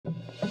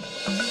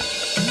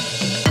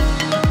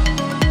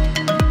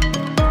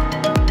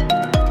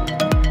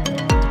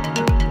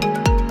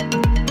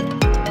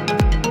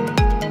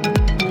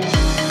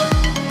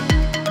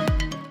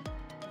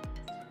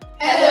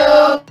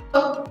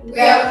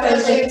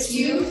Project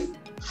Yoof.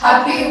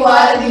 Happy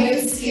World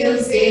Youth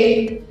Skills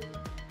Day.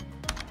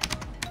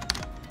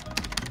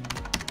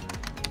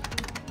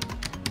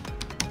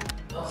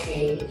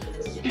 Okay.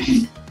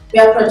 We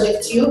are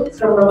Project Yoof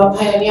from our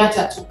Pioneer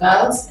Tattoo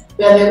Girls.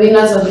 We are the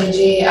winners of the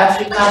JA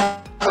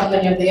Africa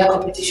Company of the Year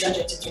Competition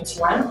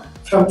 2021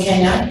 from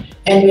Kenya,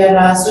 and we are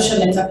a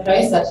social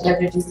enterprise that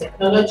leverages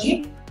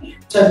technology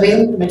to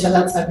avail mental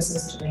health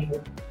services to the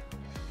youth.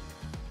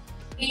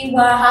 We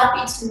were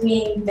happy to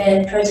win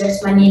the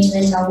Project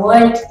Management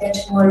Award,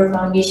 the Tomorrow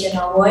Foundation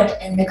Award,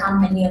 and the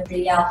Company of the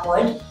Year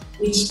Award,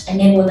 which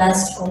enabled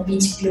us to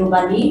compete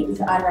globally with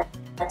other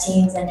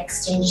teams and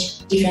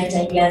exchange different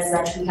ideas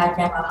that we had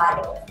never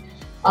heard of.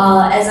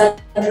 As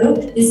a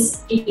group,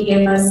 this really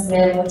gave us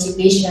the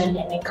motivation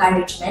and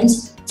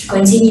encouragement to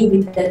continue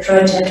with the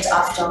project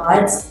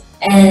afterwards,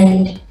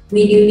 and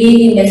we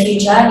believe in the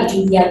future it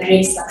will be a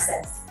great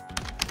success.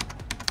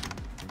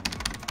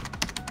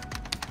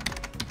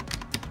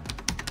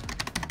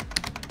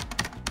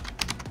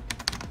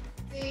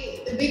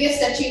 The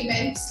biggest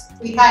achievement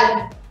we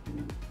had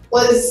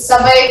was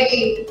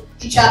surviving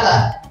each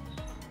other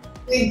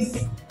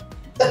with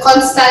the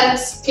constant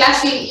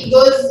clashing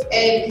egos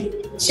and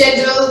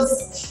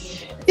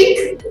schedules. I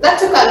think that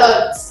took a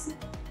lot,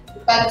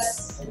 but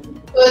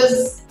it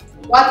was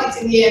worth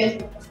it in the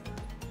end.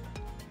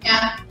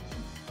 Yeah.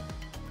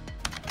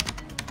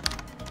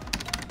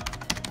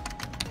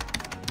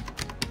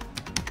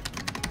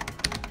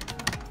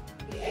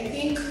 I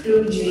think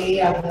through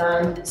JA I've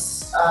learned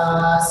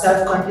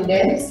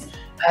self-confidence.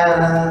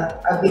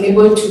 I've been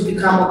able to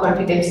become more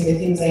confident in the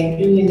things I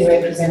do, in the way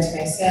I present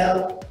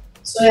myself.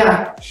 So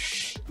yeah,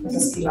 that's a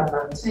skill I've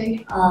learned. A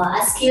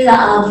skill that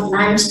I've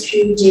learned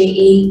through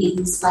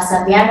JA is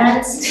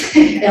perseverance.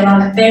 There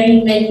were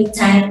very many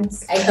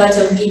times I thought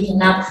of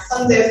giving up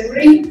On the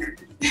brink.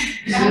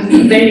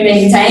 very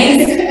many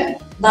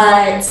times,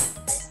 but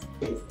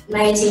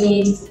my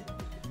teammates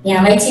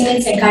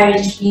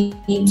encouraged me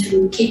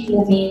to keep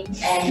moving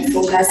and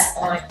focus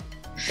on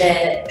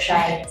the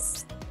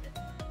prize.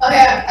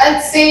 Okay,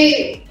 I'd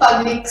say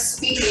public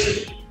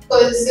speaking,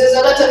 because there's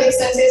a lot of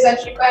instances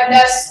that required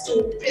us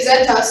to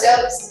present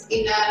ourselves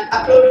in an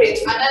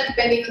appropriate manner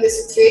depending on the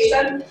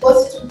situation,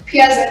 both to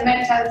peers and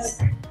mentors.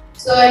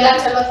 So I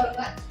learned a lot from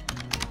that.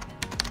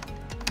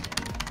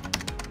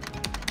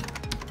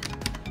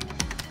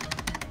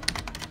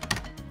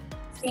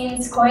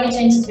 Since COI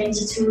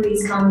 2022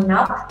 is coming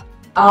up,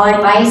 our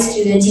advice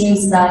to the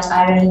teams that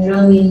are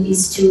enrolling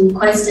is to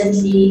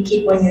constantly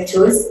keep on your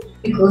toes,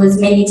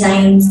 because many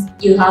times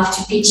you have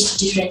to pitch to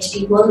different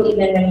people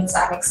even when it's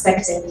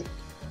unexpected.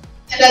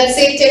 And I'd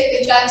say take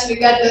the chance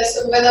regardless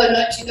of whether or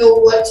not you know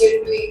what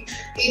you're doing.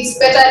 It's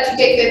better to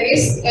take the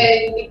risk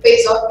and it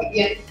pays off in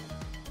the end.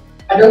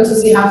 I'd also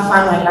say have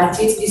fun while at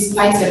it,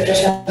 despite the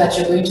pressure that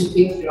you're going to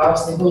feel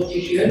throughout the whole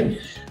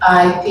period.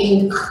 I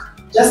think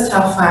just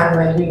have fun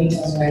while doing it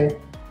as well.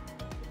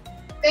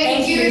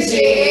 Thank you,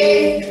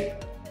 Jay.